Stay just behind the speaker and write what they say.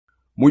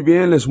Muy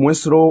bien, les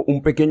muestro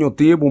un pequeño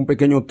tip, un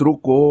pequeño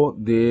truco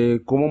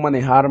de cómo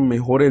manejar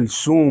mejor el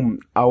zoom.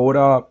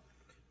 Ahora,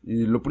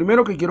 lo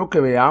primero que quiero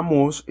que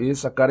veamos es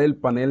sacar el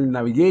panel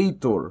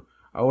Navigator.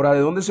 Ahora,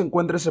 ¿de dónde se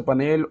encuentra ese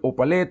panel o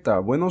paleta?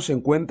 Bueno, se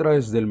encuentra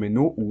desde el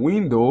menú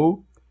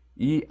Window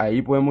y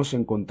ahí podemos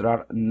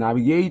encontrar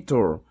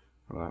Navigator,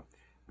 ¿verdad?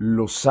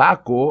 Lo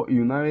saco y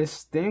una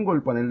vez tengo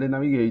el panel de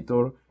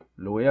Navigator,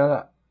 lo voy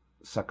a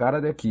sacar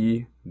de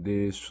aquí,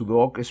 de su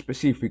dock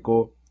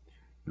específico.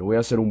 Lo voy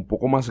a hacer un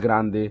poco más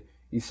grande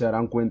y se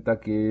darán cuenta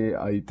que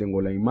ahí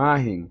tengo la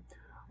imagen.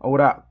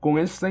 Ahora, con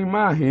esta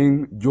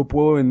imagen yo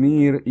puedo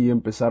venir y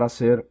empezar a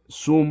hacer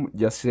zoom,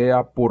 ya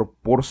sea por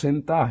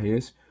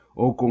porcentajes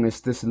o con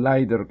este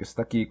slider que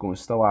está aquí, con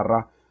esta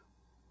barra.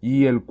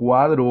 Y el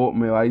cuadro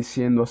me va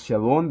diciendo hacia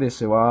dónde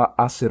se va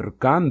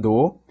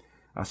acercando,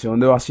 hacia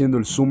dónde va haciendo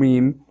el zoom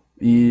in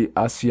y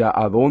hacia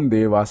a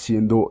dónde va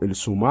haciendo el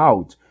zoom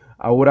out.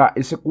 Ahora,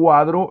 ese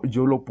cuadro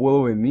yo lo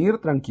puedo venir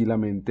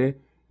tranquilamente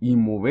y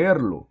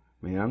moverlo,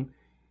 vean,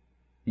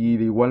 y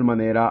de igual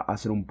manera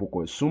hacer un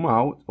poco de zoom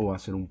out o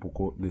hacer un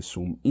poco de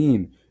zoom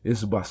in.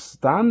 Es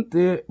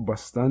bastante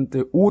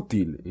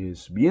útil,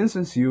 es bien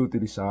sencillo de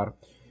utilizar,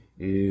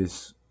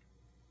 es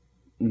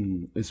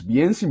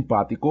bien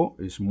simpático,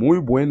 es muy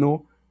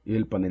bueno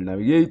el panel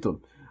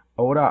Navigator.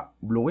 Ahora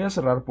lo voy a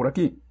cerrar por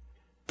aquí.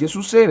 ¿Qué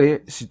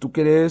sucede si tú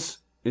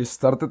quieres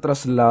estarte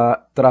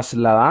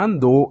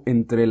trasladando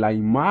entre la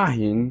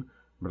imagen,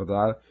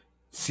 ¿verdad?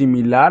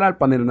 Similar al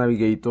panel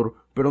Navigator,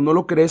 pero no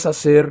lo querés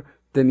hacer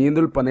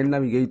teniendo el panel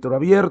Navigator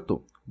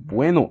abierto?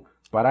 Bueno,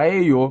 para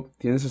ello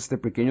tienes este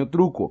pequeño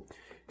truco.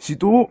 Si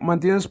tú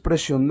mantienes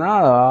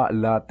presionada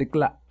la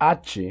tecla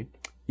H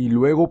y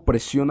luego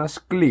presionas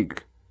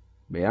clic,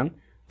 vean,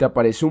 te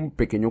aparece un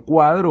pequeño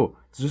cuadro.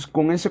 Entonces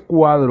con ese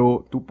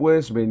cuadro tú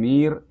puedes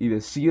venir y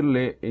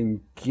decirle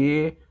en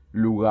qué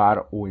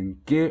lugar o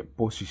en qué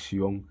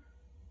posición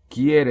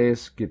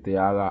quieres que te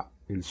haga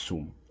el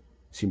zoom.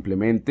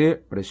 Simplemente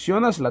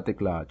presionas la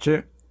tecla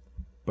H,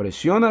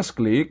 presionas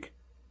clic,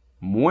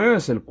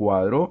 mueves el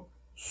cuadro,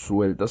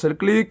 sueltas el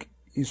clic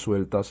y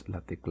sueltas la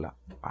tecla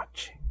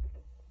H.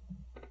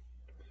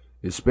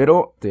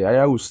 Espero te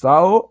haya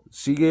gustado.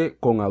 Sigue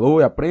con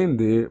Adobe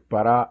Aprende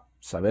para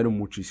saber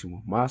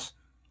muchísimos más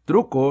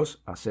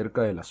trucos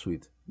acerca de la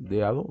suite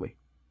de Adobe.